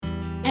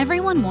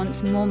Everyone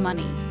wants more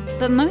money,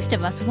 but most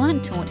of us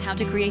weren't taught how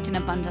to create an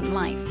abundant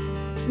life.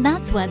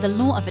 That's where the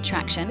law of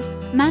attraction,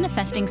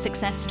 manifesting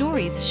success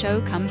stories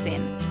show comes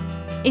in.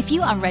 If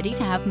you are ready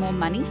to have more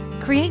money,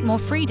 create more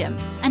freedom,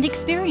 and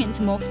experience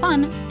more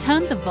fun,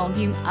 turn the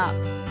volume up.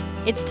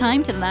 It's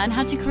time to learn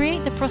how to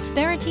create the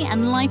prosperity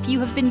and life you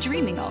have been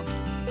dreaming of.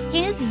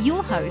 Here's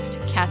your host,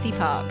 Cassie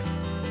Parks.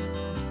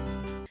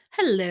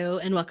 Hello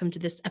and welcome to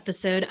this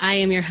episode. I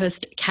am your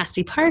host,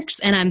 Cassie Parks,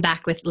 and I'm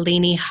back with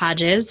Lainey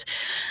Hodges.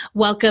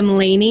 Welcome,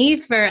 Lainey,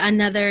 for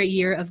another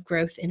year of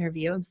growth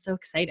interview. I'm so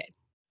excited.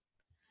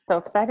 So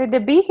excited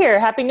to be here.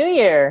 Happy New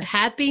Year.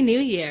 Happy New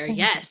Year.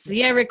 Yes,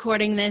 we are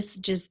recording this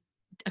just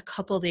a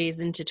couple days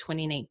into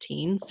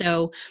 2019.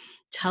 So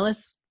tell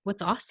us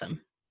what's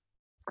awesome.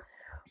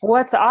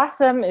 What's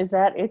awesome is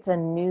that it's a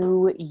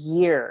new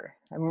year.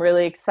 I'm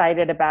really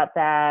excited about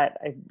that.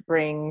 It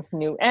brings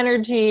new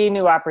energy,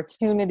 new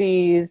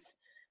opportunities,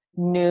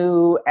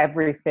 new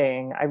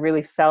everything. I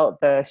really felt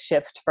the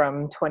shift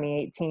from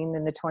 2018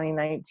 into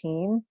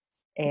 2019.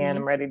 And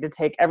I'm ready to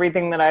take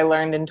everything that I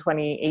learned in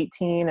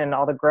 2018 and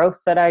all the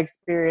growth that I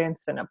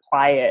experienced and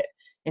apply it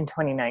in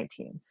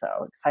 2019. So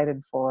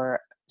excited for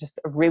just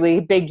a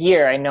really big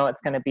year. I know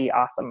it's going to be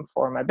awesome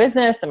for my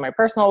business and my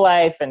personal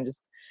life and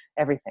just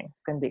everything.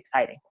 It's going to be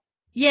exciting.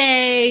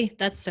 Yay.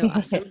 That's so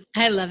awesome.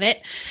 I love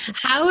it.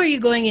 How is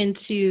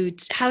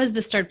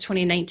the start of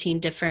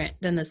 2019 different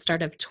than the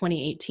start of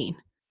 2018?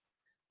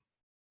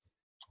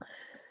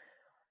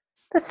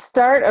 The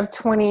start of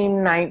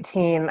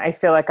 2019, I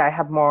feel like I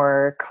have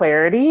more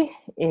clarity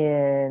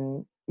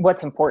in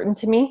what's important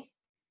to me.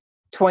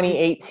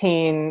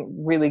 2018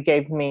 really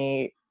gave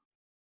me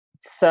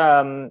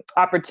some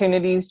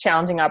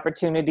challenging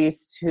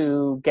opportunities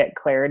to get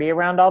clarity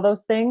around all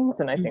those things.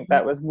 And I think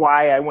that was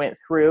why I went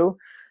through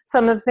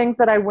some of the things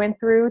that I went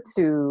through,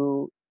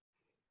 to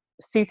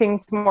see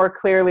things more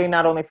clearly,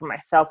 not only for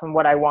myself and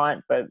what I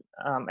want, but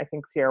I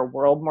think see our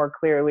world more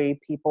clearly,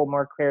 people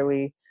more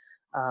clearly,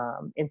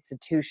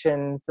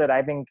 institutions that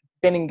I've been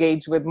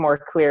engaged with more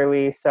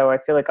clearly. So I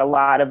feel like a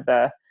lot of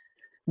the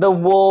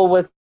wool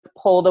was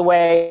pulled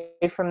away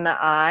from the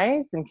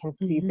eyes and can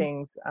see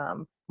things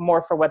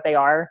more for what they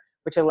are,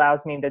 which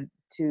allows me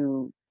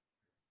to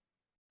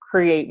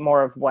create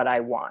more of what I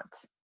want,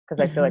 because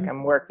I feel like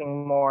I'm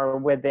working more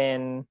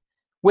within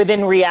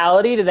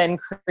reality to then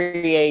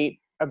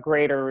create a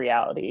greater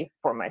reality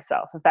for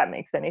myself, if that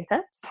makes any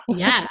sense.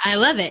 Yeah, I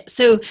love it.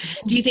 So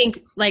do you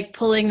think like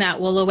pulling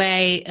that wool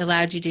away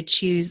allowed you to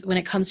choose when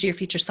it comes to your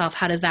future self?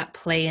 How does that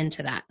play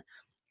into that?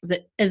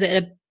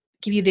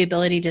 Give you the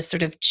ability to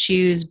sort of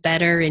choose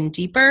better and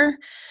deeper,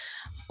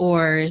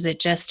 or is it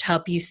just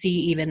help you see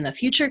even the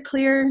future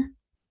clear?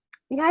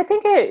 Yeah, I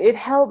think it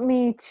helped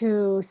me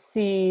to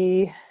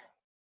see.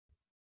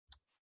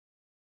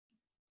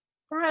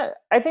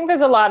 I think there's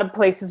a lot of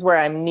places where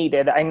I'm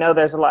needed. I know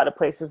there's a lot of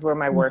places where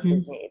my work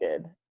is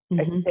needed.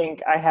 I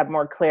think I have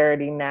more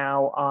clarity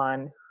now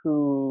on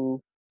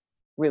who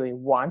really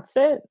wants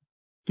it.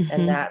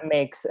 And that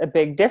makes a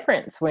big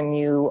difference when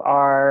you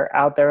are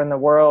out there in the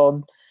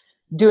world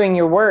doing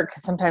your work.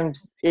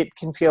 Sometimes it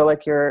can feel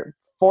like you're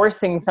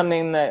forcing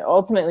something that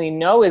ultimately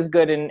is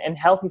good and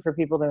healthy for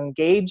people to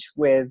engage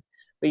with,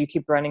 but you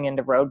keep running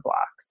into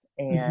roadblocks.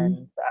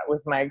 And that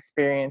was my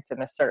experience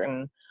in a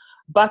certain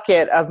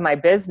bucket of my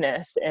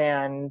business.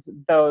 And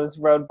those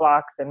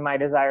roadblocks and my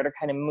desire to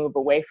kind of move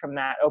away from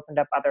that opened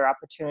up other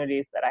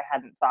opportunities that I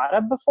hadn't thought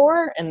of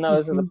before. And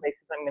those are the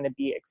places I'm going to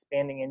be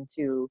expanding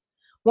into.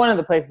 One of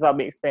the places I'll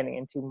be expanding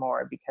into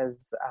more,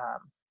 because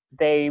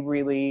they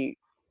really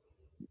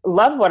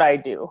love what I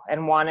do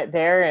and want it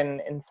there.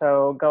 And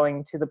so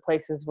going to the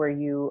places where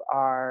you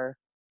are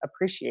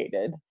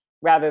appreciated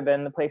rather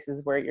than the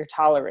places where you're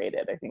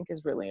tolerated, I think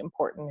is really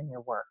important in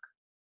your work.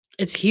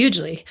 It's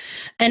hugely.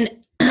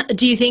 And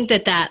do you think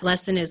that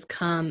lesson has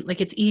come, like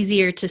it's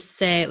easier to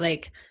say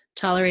like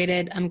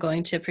tolerated, I'm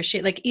going to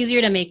appreciate, like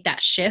easier to make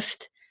that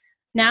shift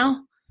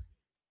now?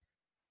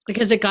 Like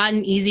has it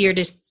gotten easier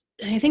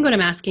I think what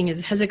I'm asking is,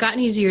 has it gotten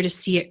easier to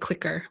see it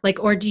quicker? Like,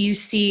 or do you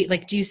feel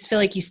like you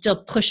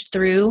still pushed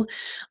through,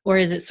 or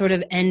is it sort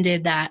of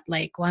ended that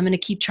like, well, I'm going to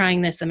keep trying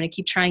this. I'm going to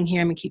keep trying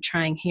here. I'm going to keep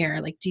trying here.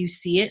 Like, do you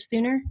see it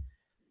sooner?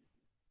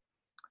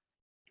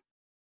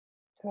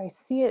 Do I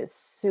see it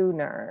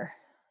sooner?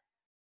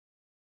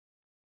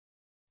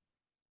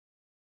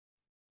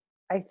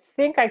 I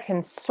think I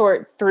can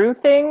sort through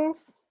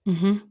things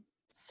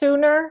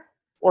sooner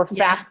or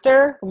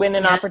faster when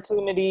an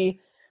opportunity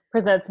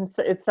presents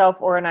itself,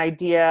 or an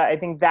idea. I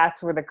think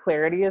that's where the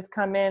clarity has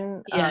come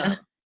in.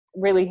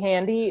 Really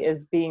handy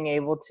is being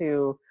able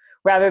to,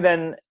 rather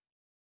than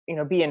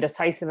be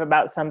indecisive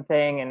about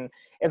something and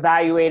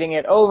evaluating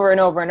it over and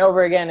over and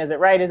over again. Is it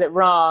right? Is it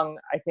wrong?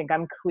 I think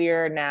I'm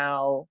clear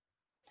now,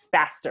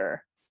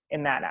 faster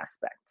in that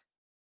aspect.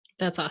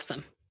 That's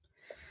awesome.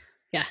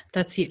 Yeah,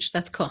 that's huge.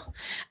 That's cool.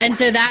 And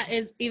so that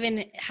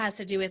has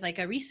to do with like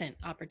a recent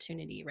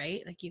opportunity,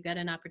 right? Like you got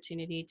an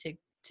opportunity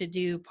to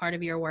do part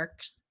of your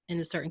works in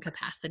a certain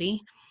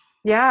capacity.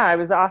 Yeah, I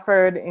was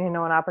offered, an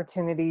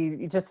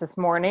opportunity just this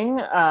morning,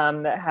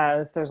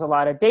 there's a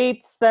lot of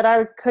dates that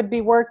I could be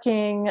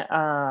working,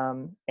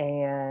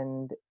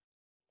 and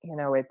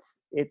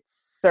it's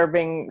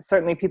serving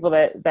certainly people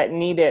that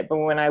need it. But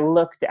when I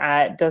looked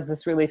at, does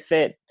this really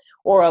fit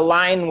or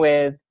align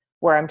with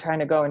where I'm trying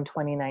to go in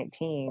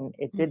 2019,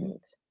 it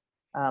didn't,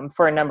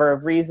 for a number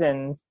of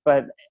reasons.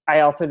 But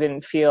I also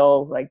didn't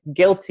feel like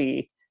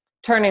guilty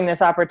turning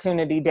this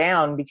opportunity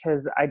down,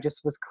 because I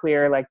just was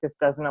clear, like, this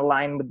doesn't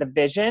align with the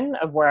vision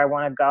of where I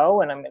want to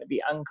go. And I'm going to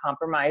be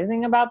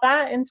uncompromising about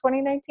that in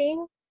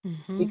 2019,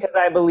 Mm-hmm. because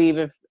I believe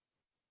if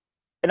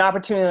an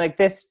opportunity like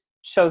this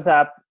shows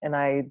up and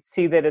I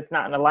see that it's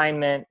not in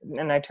alignment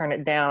and I turn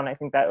it down, I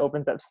think that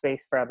opens up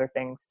space for other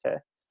things to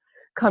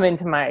come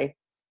into my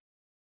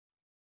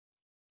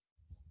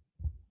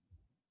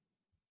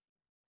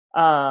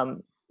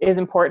is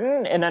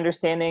important, and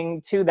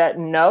understanding too that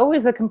no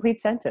is a complete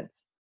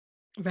sentence.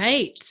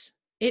 Right.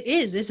 It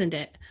is, isn't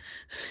it?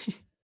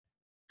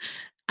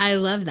 I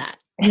love that.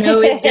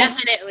 No is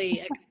definitely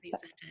a complete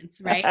sentence,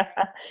 right?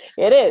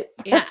 It is.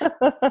 Yeah.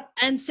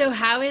 And so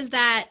how is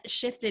that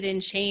shifted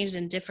and changed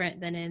and different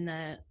than in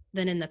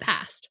the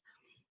past?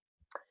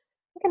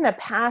 In the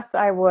past,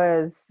 I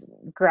was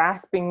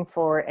grasping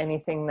for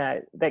anything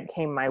that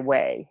came my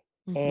way,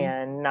 Mm-hmm.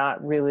 and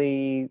not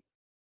really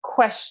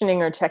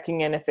questioning or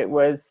checking in if it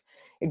was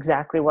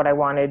exactly what I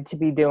wanted to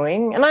be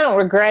doing. And I don't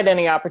regret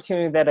any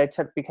opportunity that I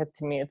took, because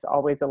to me, it's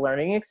always a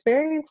learning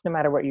experience, no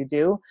matter what you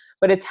do.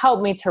 But it's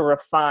helped me to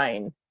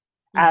refine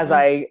as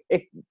Mm-hmm.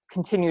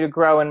 continue to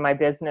grow in my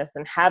business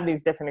and have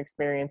these different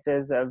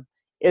experiences of,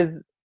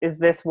 is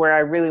this where I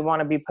really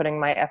want to be putting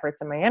my efforts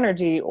and my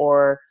energy,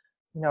 or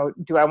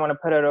do I want to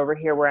put it over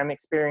here where I'm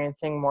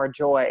experiencing more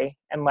joy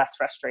and less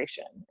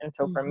frustration? And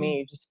so for Mm-hmm.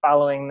 me, just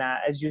following that,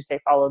 as you say,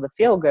 follow the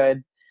feel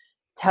good,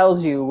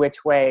 tells you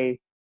which way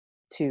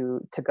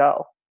to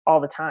go all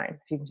the time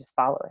if you can just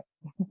follow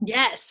it.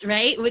 Yes,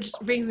 right. Which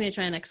brings me to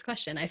my next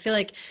question. I feel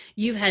like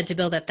you've had to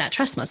build up that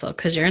trust muscle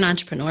because you're an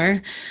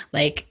entrepreneur.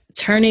 Like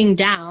turning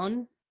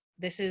down,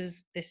 this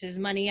is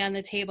money on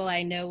the table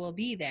I know will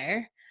be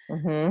there.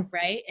 Mm-hmm.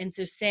 Right. And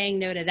so saying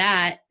no to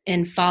that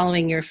and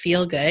following your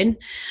feel good,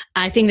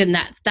 I think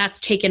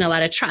that's taken a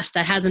lot of trust.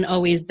 That hasn't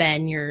always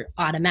been your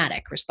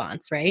automatic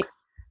response, right?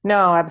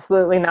 No,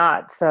 absolutely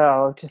not.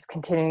 So just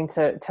continuing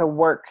to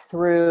work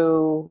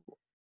through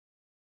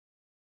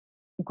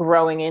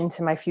growing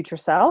into my future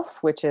self,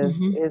 which is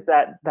Mm-hmm.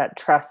 that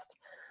trust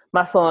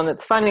muscle. And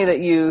it's funny that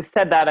you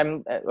said that.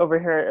 I'm over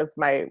here. It's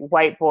my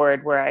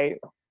whiteboard where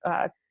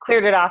I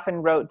cleared it off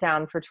and wrote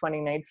down for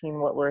 2019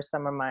 what were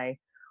some of my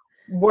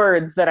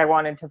words that I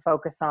wanted to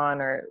focus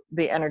on, or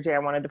the energy I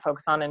wanted to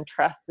focus on, and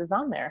trust is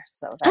on there.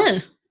 So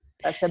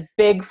that's a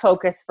big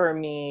focus for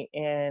me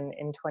in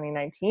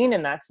 2019.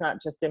 And that's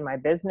not just in my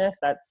business.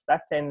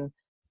 That's in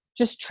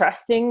just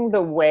trusting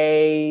the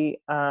way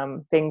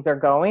things are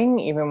going,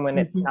 even when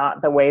it's Mm-hmm.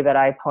 not the way that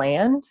I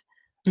planned.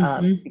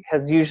 Mm-hmm.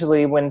 Because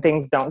usually when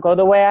things don't go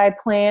the way I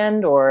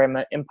planned or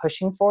am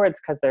pushing for, it's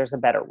because there's a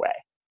better way.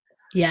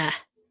 Yeah,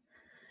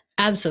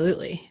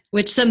 absolutely.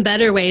 Which some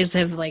better ways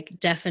have like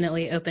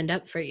definitely opened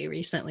up for you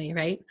recently,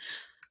 right?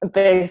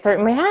 They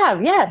certainly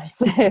have,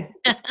 yes.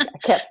 Just I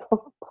kept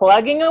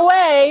plugging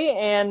away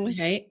and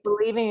Right.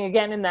 believing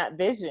again in that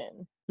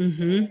vision.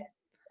 Mm-hmm.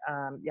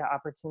 Yeah,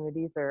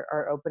 opportunities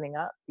are opening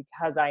up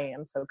because I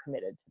am so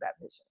committed to that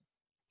vision.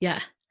 Yeah.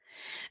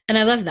 And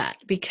I love that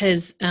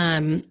because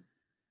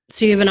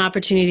so you have an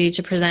opportunity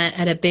to present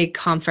at a big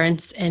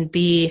conference and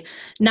be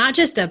not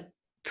just a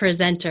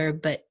presenter,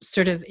 but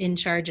sort of in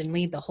charge and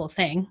lead the whole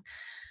thing.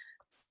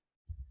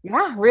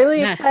 Yeah,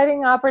 really Yeah.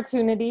 exciting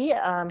opportunity.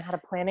 Had a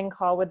planning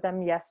call with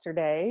them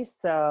yesterday.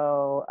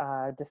 So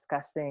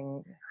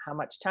discussing how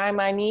much time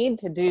I need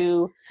to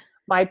do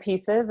my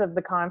pieces of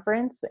the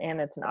conference.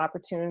 And it's an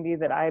opportunity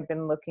that I've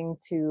been looking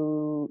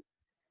to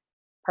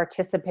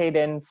participate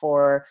in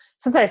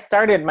since I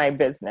started my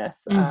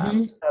business.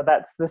 Mm-hmm. So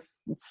that's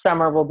this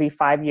summer will be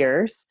 5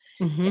 years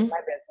in Mm-hmm. my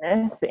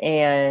business.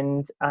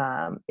 And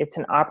it's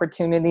an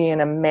opportunity in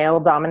a male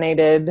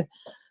dominated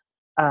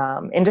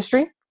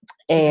industry.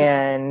 Mm-hmm.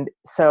 And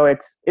so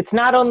it's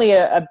not only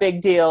a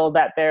big deal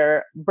that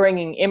they're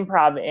bringing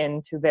improv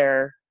into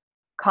their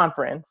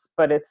conference,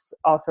 but it's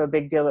also a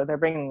big deal that they're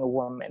bringing a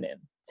woman in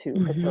to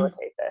Mm-hmm.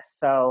 facilitate this.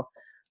 So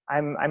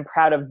I'm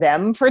proud of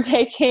them for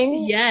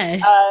taking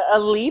Yes. a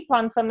leap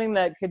on something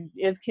that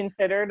is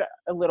considered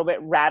a little bit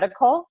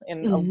radical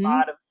in a Mm-hmm.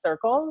 lot of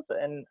circles,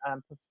 and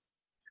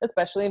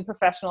especially in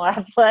professional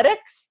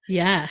athletics,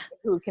 Yeah.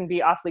 who can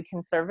be awfully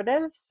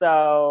conservative.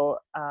 So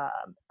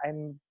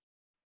I'm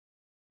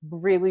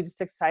really just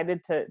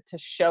excited to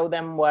show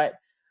them what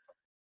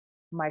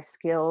my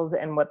skills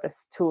and what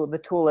the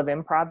tool of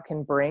improv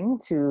can bring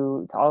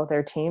to all of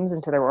their teams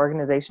and to their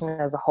organization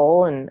as a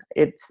whole. And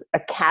it's a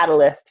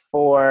catalyst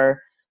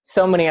for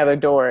so many other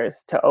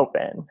doors to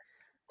open.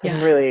 So I'm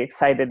Yeah. really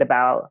excited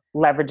about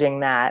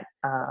leveraging that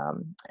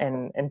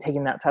and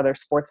taking that to other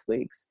sports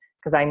leagues,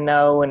 because I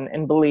know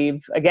and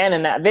believe again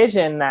in that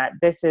vision that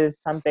this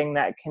is something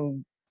that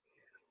can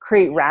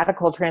create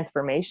radical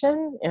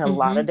transformation in a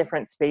lot of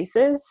different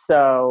spaces.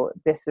 So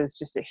this is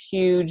just a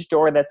huge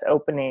door that's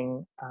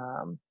opening.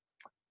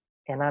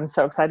 And I'm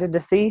so excited to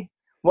see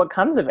what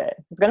comes of it.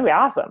 It's going to be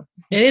awesome.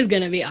 It is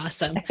going to be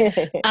awesome.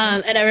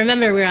 And I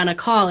remember we were on a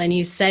call and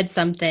you said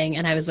something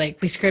and I was like,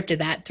 we scripted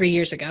that 3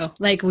 years ago.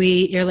 Like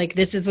you're like,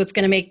 this is what's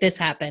going to make this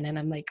happen. And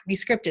I'm like, we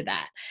scripted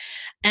that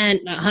and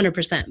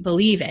 100%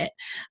 believe it.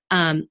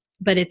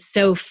 But it's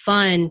so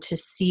fun to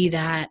see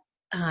that.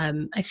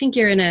 I think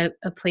you're in a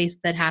place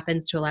that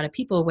happens to a lot of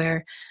people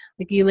where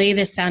like you lay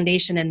this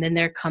foundation and then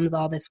there comes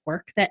all this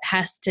work that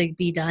has to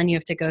be done. You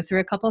have to go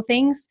through a couple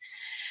things.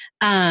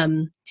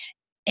 And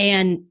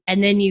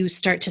then you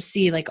start to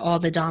see like all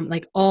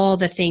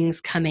the things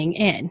coming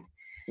in.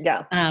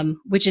 Yeah.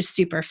 Which is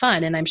super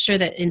fun. And I'm sure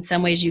that in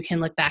some ways you can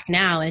look back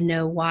now and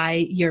know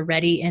why you're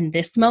ready in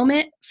this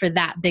moment for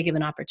that big of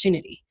an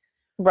opportunity.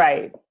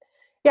 Right.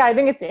 Yeah. I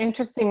think it's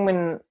interesting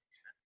when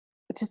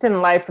just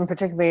in life and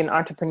particularly in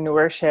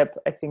entrepreneurship,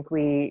 I think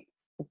we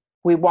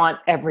want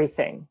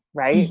everything,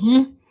 right?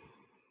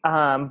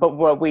 But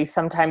what we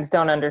sometimes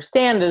don't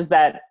understand is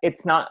that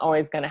it's not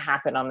always going to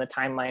happen on the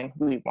timeline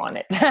we want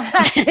it to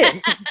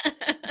happen.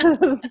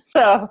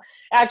 So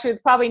actually,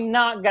 it's probably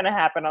not going to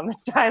happen on the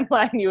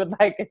timeline you would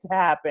like it to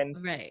happen.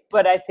 Right.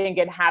 But I think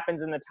it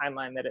happens in the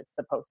timeline that it's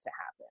supposed to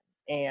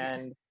happen.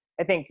 And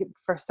I think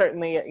for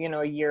certainly,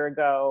 a year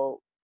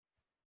ago,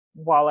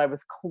 while I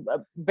was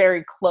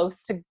very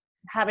close to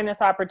having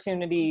this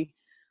opportunity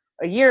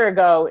a year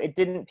ago, it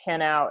didn't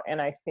pan out.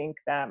 And I think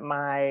that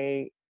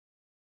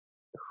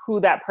who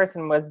that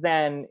person was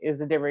then is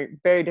a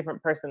very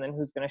different person than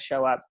who's going to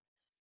show up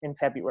in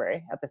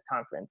February at this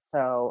conference.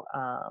 So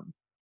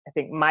I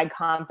think my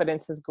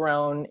confidence has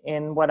grown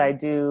in what I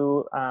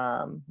do,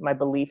 my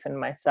belief in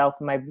myself,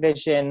 my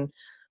vision,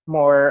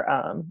 more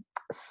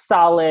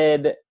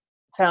solid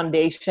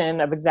foundation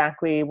of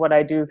exactly what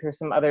I do through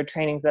some other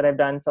trainings that I've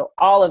done. So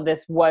all of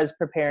this was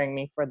preparing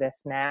me for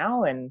this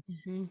now. And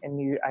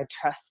I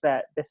trust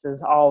that this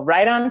is all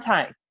right on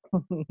time.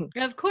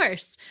 Of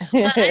course.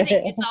 Well, I think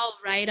it's all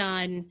right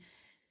on.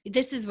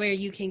 This is where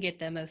you can get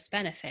the most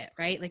benefit,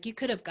 right? Like you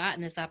could have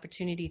gotten this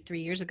opportunity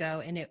 3 years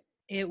ago and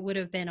it would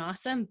have been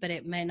awesome, but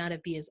it might not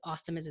be as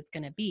awesome as it's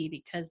going to be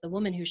because the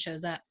woman who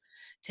shows up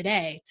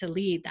today to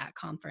lead that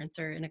conference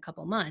or in a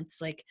couple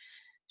months, like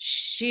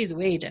she's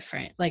way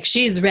different. Like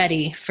she's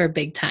ready for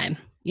big time.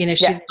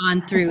 She's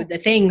gone through the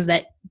things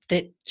that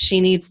she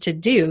needs to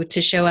do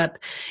to show up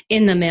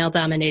in the male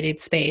dominated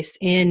space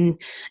in,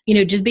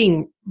 just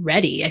being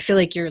ready. I feel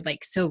like you're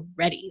like so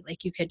ready,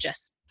 like you could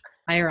just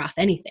fire off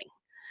anything.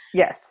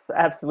 Yes,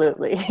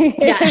 absolutely.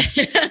 Yeah.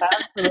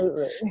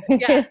 Absolutely.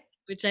 Yeah.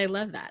 Which I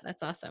love that.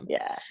 That's awesome.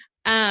 Yeah.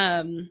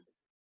 I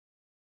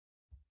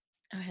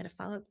had a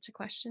follow-up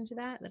question to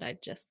that I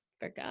just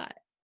forgot.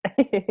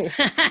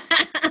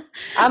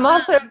 I'm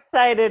also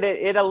excited.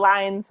 It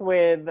aligns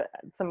with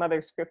some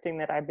other scripting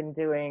that I've been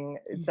doing.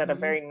 It's at a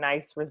very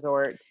nice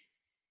resort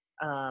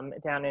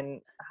down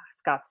in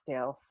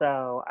Scottsdale.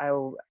 So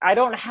I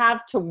don't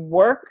have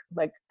to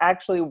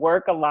actually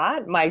work a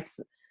lot. My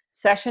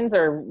sessions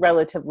are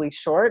relatively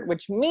short,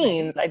 which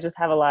means I just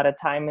have a lot of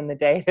time in the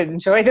day to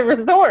enjoy the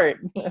resort.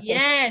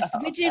 Yes,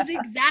 which is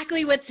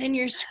exactly what's in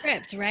your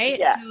script, right?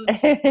 Yeah. So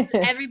it's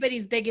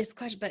everybody's biggest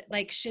question, but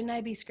like, shouldn't I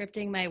be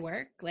scripting my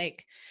work?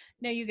 Like,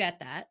 no, you got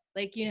that.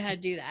 Like, you know how to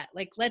do that.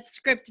 Like, let's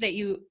script that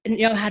you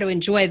know how to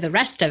enjoy the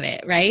rest of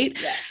it, right?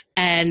 Yes.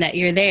 And that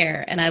you're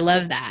there. And I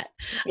love that.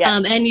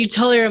 Yes. And you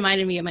totally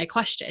reminded me of my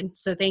question.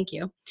 So thank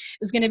you.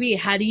 It was going to be,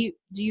 how do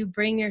you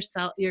bring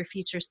your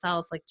future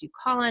self? Like, do you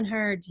call on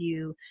her? Do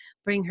you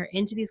bring her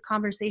into these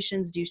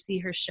conversations? Do you see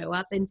her show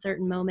up in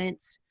certain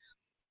moments?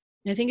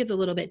 I think it's a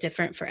little bit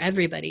different for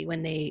everybody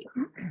when they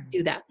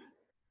do that.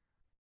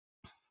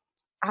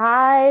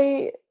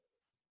 I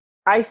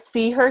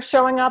see her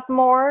showing up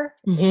more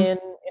in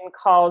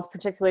calls,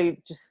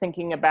 particularly just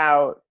thinking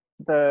about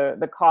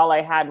the call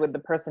I had with the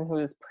person who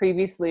was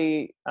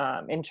previously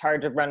in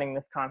charge of running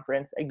this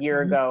conference a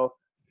year ago,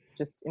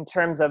 just in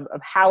terms of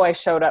how I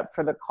showed up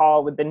for the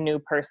call with the new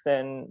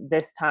person.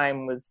 This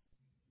time was,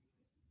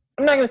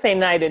 I'm not going to say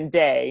night and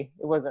day.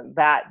 It wasn't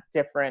that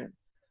different,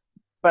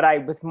 but I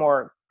was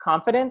more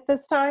confident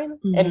this time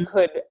and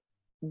could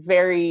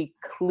very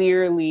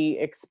clearly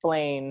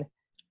explain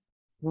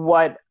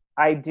what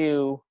I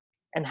do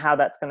and how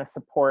that's going to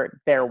support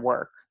their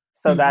work,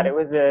 so that it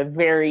was a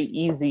very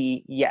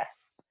easy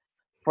yes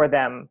for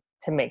them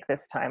to make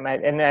this time.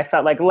 And I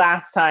felt like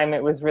last time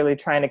it was really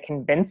trying to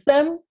convince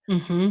them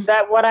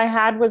that what I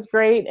had was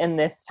great. And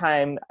this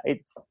time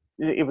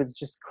it was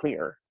just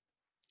clear.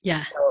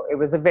 Yeah. So it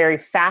was a very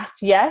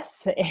fast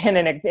yes and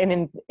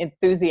an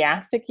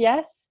enthusiastic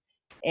yes.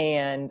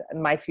 And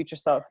my future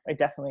self, I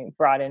definitely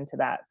brought into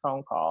that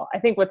phone call. I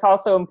think what's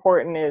also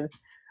important is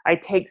I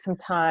take some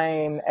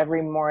time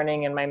every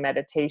morning in my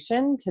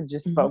meditation to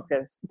just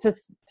focus,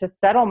 to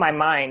settle my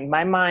mind.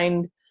 My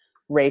mind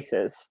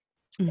races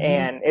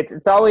and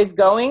it's always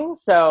going.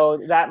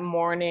 So that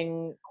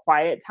morning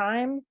quiet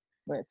time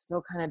when it's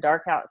still kind of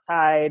dark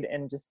outside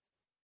and just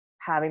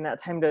having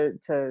that time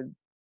to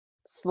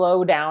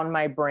slow down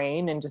my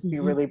brain and just be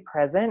really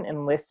present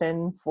and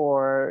listen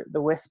for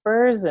the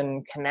whispers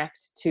and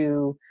connect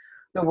to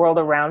the world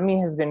around me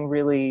has been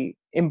really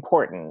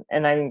important.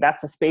 And I think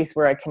that's a space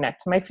where I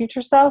connect to my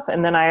future self.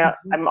 And then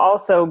I'm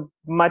also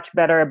much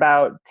better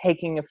about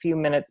taking a few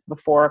minutes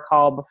before a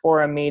call,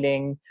 before a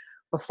meeting,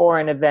 before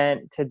an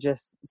event to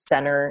just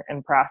center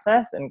and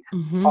process and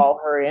call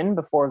her in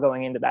before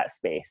going into that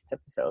space to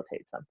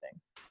facilitate something.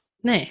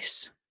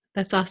 Nice.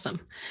 That's awesome.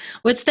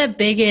 What's the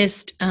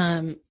biggest,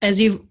 as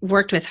you've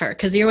worked with her,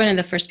 because you're one of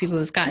the first people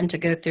who's gotten to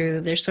go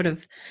through, there's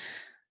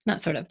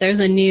there's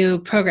a new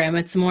program.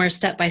 It's more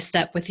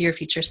step-by-step with your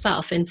future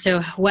self. And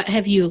so what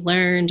have you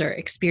learned or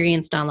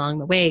experienced along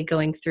the way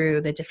going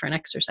through the different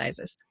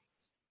exercises?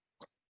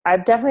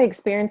 I've definitely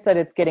experienced that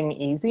it's getting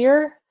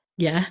easier.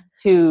 Yeah.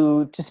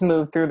 To just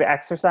move through the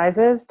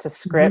exercises, to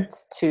script,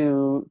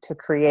 to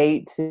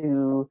create,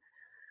 to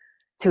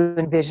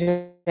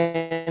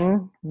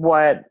envision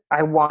what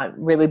I want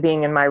really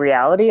being in my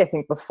reality. I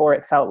think before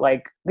it felt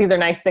like these are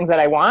nice things that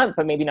I want,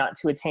 but maybe not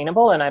too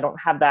attainable. And I don't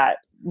have that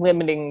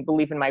limiting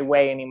belief in my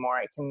way anymore.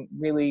 I can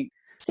really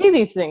see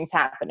these things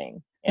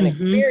happening and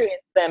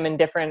experience them in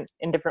different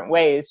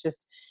ways.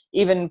 Just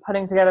even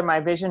putting together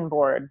my vision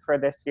board for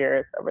this year,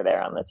 it's over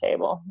there on the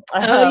table.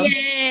 Oh,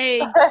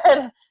 yay.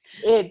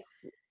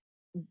 It's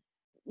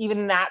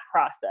even that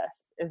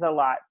process is a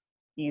lot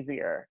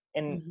easier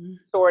in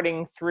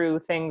sorting through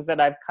things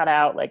that I've cut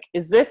out. Like,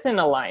 is this in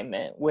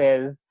alignment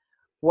with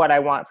what I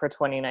want for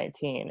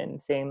 2019?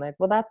 And saying like,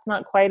 well, that's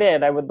not quite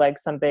it. I would like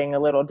something a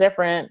little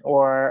different,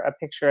 or a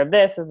picture of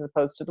this as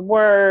opposed to the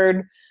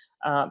word.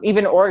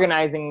 Even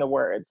organizing the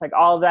words, like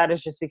all of that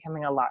is just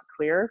becoming a lot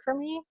clearer for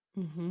me,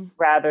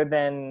 rather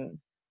than,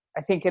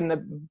 I think in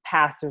the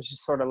past it was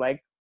just sort of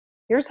like,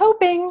 here's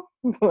hoping.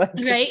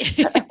 Right.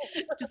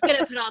 Just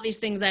gonna put all these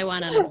things I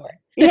want on a board.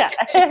 Yeah.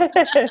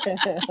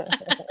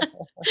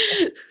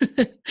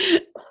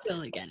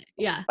 Totally get it.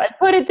 Yeah. If I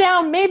put it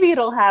down, maybe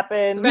it'll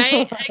happen.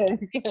 Right.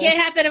 It can't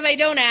happen if I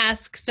don't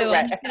ask. So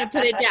I'm just gonna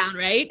put it down,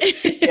 right?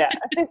 Yeah.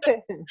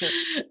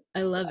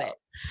 I love it.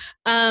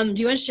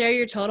 Do you want to share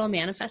your total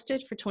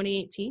manifested for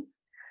 2018?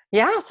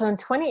 Yeah. So in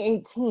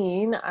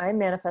 2018, I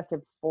manifested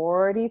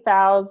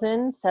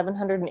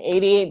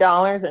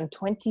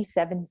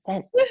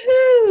 $40,788.27.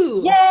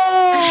 Woohoo!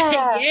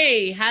 Yeah.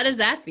 Yay. How does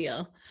that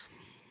feel?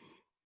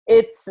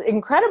 It's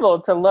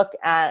incredible to look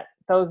at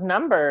those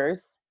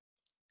numbers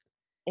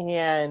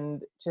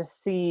and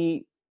just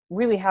see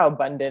really how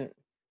abundant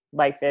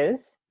life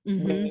is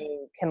when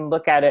you can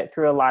look at it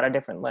through a lot of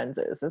different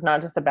lenses. It's not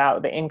just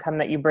about the income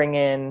that you bring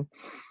in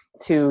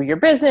to your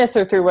business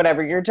or through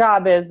whatever your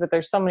job is, but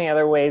there's so many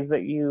other ways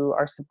that you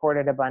are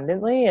supported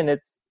abundantly. And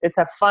it's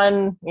a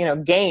fun,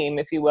 game,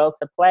 if you will,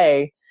 to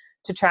play,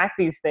 to track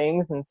these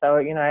things. And so,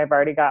 I've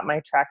already got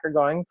my tracker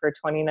going for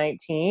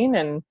 2019,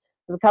 and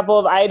there's a couple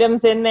of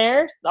items in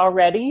there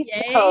already.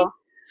 Yay. So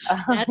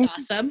that's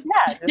awesome.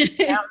 Yeah, just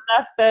counting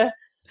up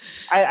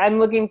I'm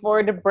looking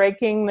forward to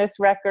breaking this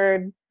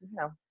record.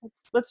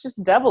 Let's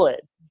just double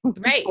it.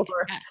 Right.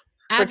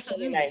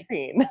 Absolutely.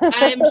 2019.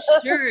 I'm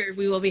sure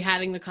we will be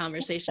having the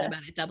conversation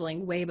about it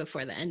doubling way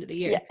before the end of the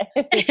year.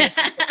 Yeah.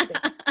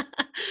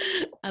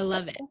 I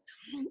love it.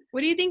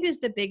 What do you think is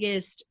the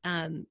biggest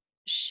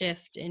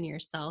shift in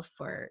yourself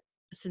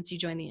since you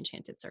joined the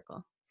Enchanted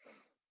Circle?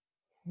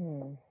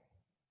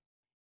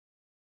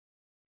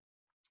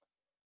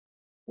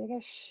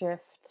 Biggest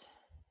shift.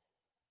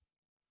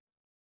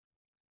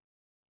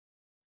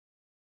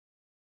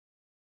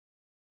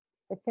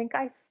 I think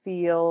I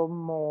feel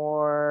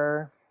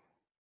more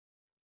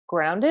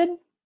grounded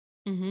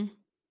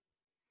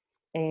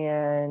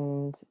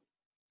and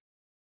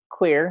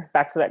clear,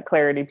 back to that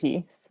clarity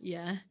piece.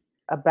 Yeah.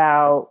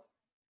 About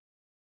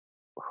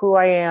who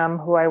I am,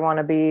 who I want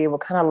to be,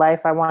 what kind of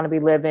life I want to be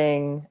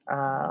living,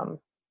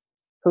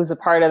 who's a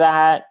part of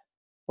that,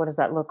 what does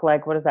that look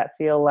like, what does that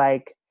feel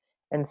like?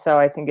 And so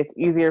I think it's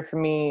easier for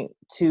me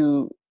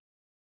to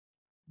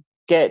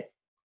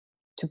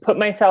put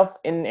myself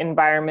in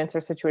environments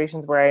or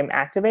situations where I'm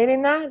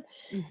activating that.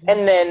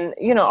 And then,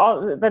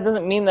 that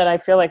doesn't mean that I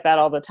feel like that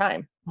all the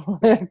time.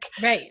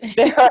 Right.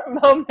 There are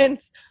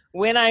moments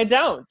when I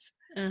don't.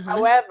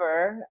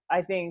 However,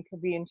 I think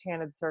the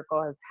Enchanted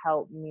Circle has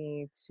helped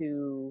me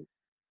to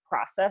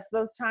process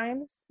those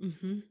times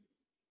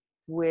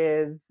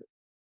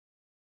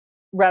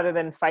rather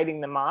than fighting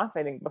them off.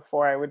 I think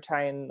before I would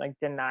try and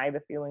deny the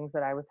feelings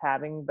that I was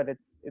having, but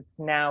it's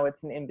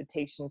an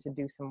invitation to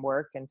do some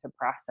work and to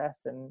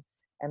process and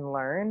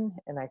learn.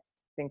 And I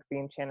think the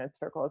Enchanted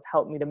Circle has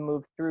helped me to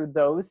move through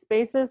those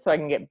spaces so I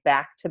can get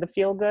back to the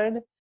feel good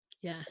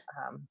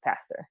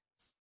faster.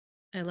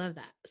 I love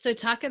that. So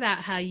talk about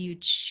how you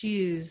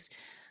choose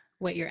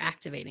what you're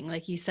activating.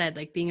 Like you said,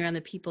 being around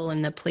the people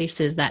and the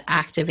places that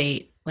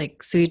activate,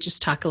 so you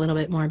just talk a little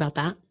bit more about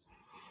that.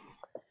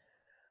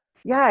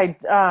 Yeah,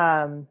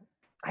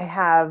 I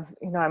have,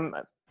 I'm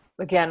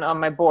again on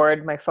my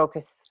board, my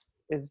focus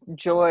is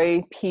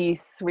joy,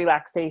 peace,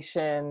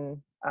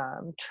 relaxation,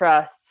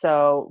 trust.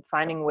 So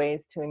finding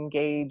ways to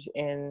engage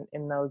in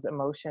those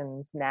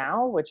emotions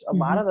now, which a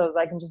lot of those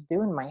I can just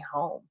do in my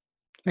home.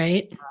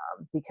 Right.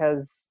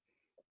 Because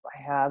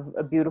I have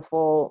a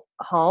beautiful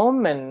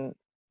home and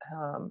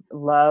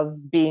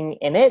love being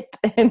in it.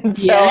 And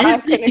so I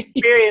can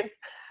experience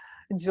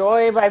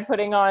joy by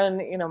putting on,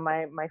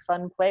 my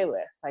fun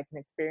playlist. I can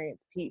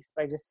experience peace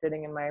by just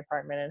sitting in my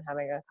apartment and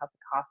having a cup of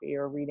coffee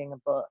or reading a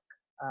book.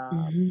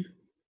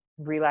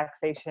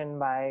 Relaxation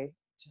by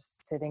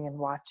just sitting and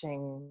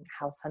watching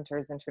House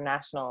Hunters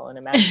International and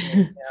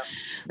imagining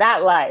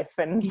that life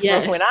and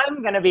when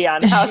I'm going to be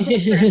on House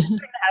Hunters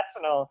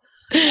International.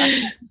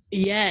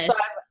 Yes. So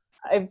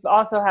I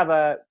also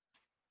have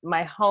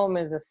my home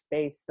is a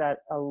space that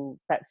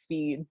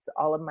feeds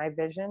all of my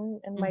vision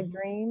and my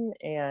dream,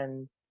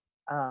 and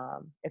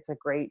it's a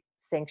great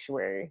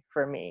sanctuary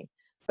for me.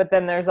 But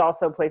then there's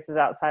also places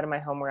outside of my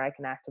home where I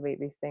can activate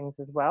these things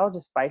as well,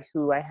 just by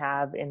who I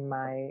have in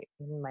my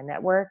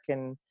network.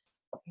 And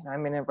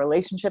I'm in a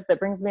relationship that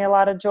brings me a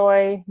lot of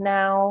joy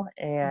now,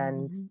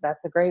 and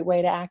that's a great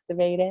way to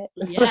activate it.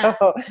 Yeah,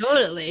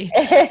 totally.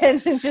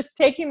 And just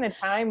taking the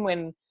time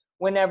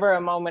whenever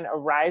a moment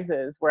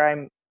arises where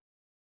I'm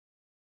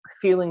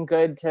feeling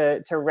good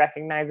to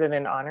recognize it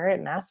and honor it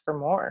and ask for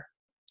more.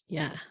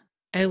 Yeah.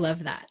 I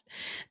love that.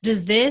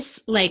 Does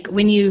this, like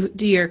when you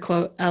do your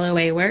quote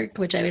LOA work,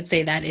 which I would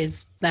say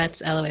that's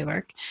LOA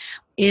work,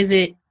 is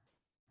it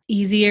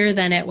easier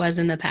than it was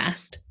in the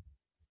past?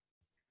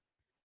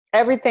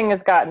 Everything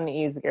has gotten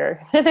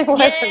easier than it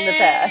was in the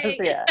past.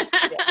 Yeah.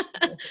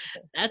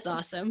 That's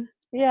awesome.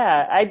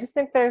 Yeah. I just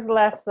think there's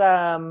less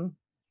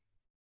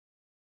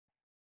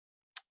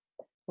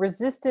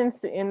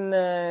resistance in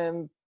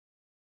the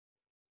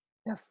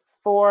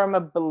form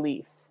of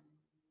belief.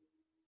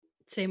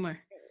 Say more.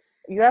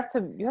 You have to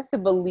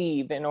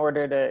believe in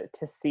order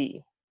to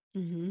see.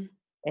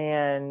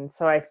 And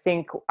so I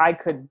think I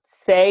could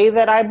say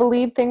that I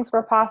believed things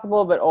were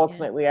possible, but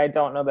ultimately I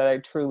don't know that I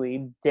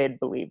truly did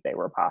believe they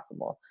were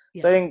possible.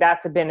 So I think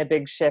that's been a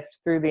big shift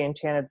through the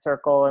Enchanted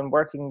Circle and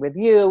working with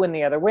you and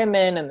the other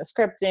women and the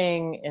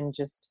scripting and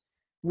just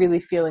really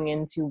feeling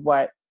into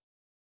what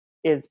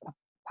is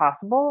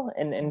possible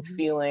and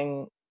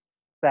feeling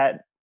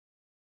that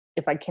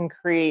if I can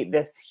create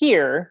this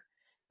here,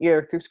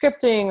 either through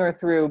scripting or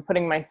through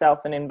putting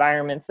myself in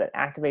environments that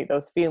activate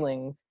those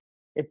feelings,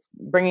 it's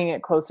bringing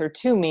it closer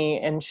to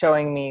me and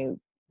showing me,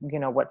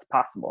 what's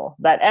possible.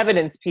 That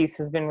evidence piece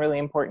has been really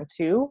important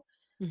too,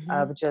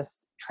 of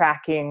just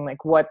tracking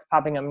like what's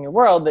popping up in your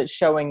world that's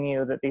showing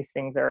you that these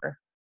things are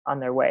on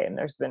their way. And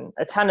there's been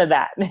a ton of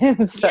that.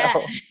 So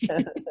I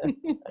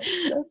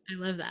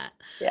love that.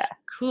 Yeah.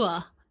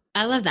 Cool.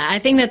 I love that. I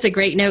think that's a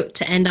great note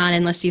to end on,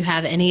 unless you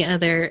have any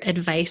other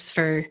advice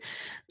for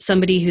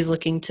somebody who's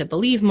looking to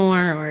believe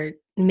more or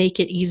make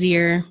it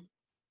easier.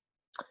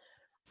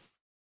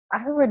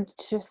 I would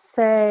just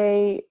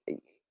say,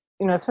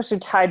 especially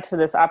tied to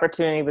this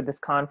opportunity with this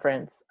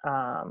conference,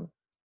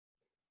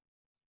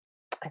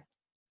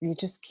 you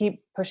just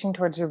keep pushing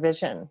towards your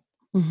vision,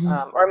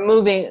 or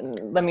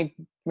moving, let me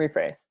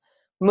rephrase,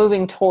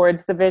 moving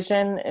towards the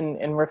vision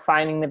and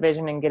refining the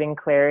vision and getting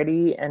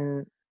clarity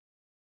and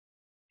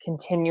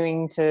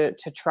continuing to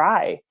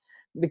try,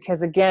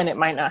 because again, it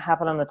might not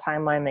happen on the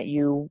timeline that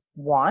you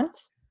want,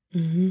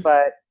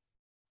 but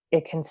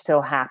it can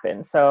still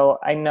happen. So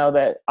I know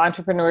that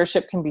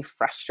entrepreneurship can be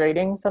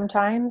frustrating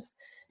sometimes.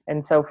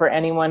 And so for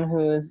anyone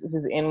who's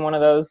in one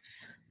of those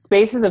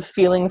spaces of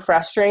feeling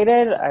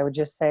frustrated, I would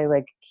just say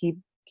like, keep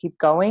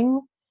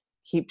going,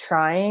 keep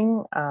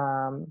trying,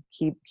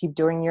 keep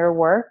doing your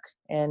work,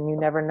 and you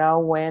never know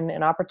when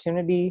an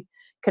opportunity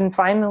can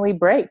finally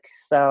break.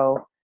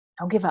 So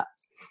don't give up.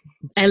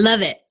 I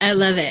love it. I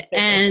love it.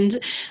 And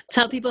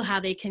tell people how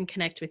they can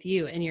connect with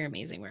you and your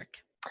amazing work.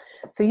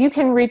 So you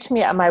can reach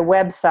me at my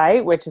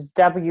website, which is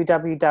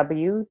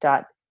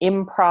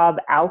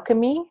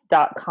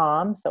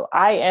www.improvaalchemy.com. So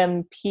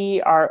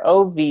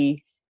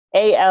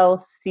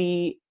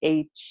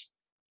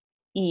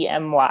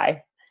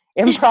IMPROVALCHEMY,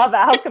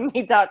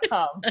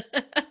 improvaalchemy.com.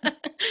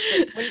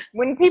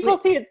 When people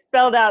see it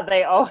spelled out,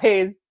 they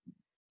always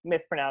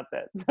mispronounce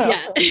it. So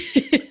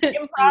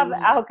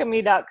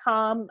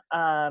improvaalchemy.com.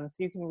 So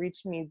you can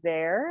reach me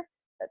there.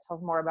 That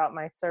tells more about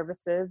my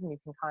services, and you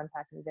can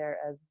contact me there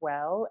as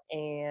well.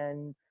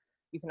 And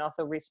you can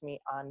also reach me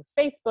on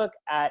Facebook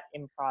at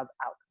Improv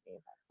Alchemy.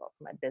 That's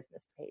also my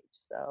business page.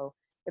 So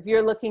if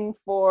you're looking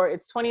for,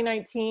 it's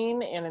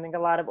 2019, and I think a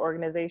lot of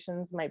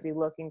organizations might be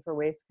looking for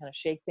ways to kind of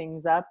shake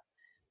things up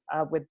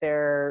with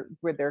their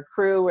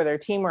crew or their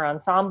team or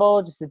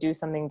ensemble, just to do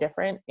something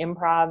different.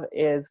 Improv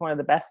is one of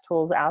the best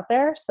tools out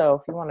there. So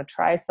if you want to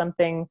try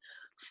something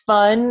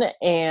fun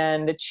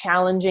and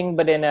challenging,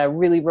 but in a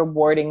really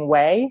rewarding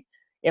way,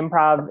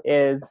 improv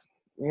is,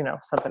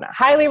 something I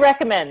highly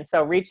recommend.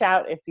 So reach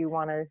out if you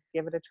want to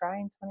give it a try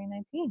in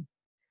 2019.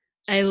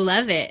 I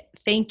love it.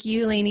 Thank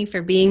you, Lainey,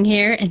 for being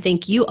here. And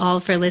thank you all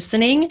for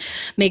listening.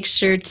 Make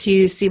sure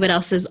to see what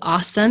else is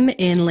awesome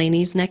in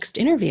Lainey's next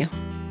interview.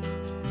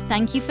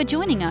 Thank you for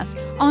joining us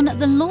on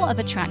the Law of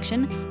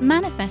Attraction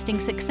Manifesting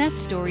Success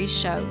Stories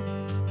show.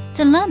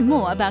 To learn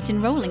more about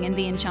enrolling in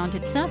the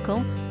Enchanted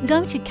Circle,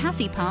 go to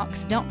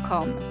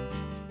cassieparks.com.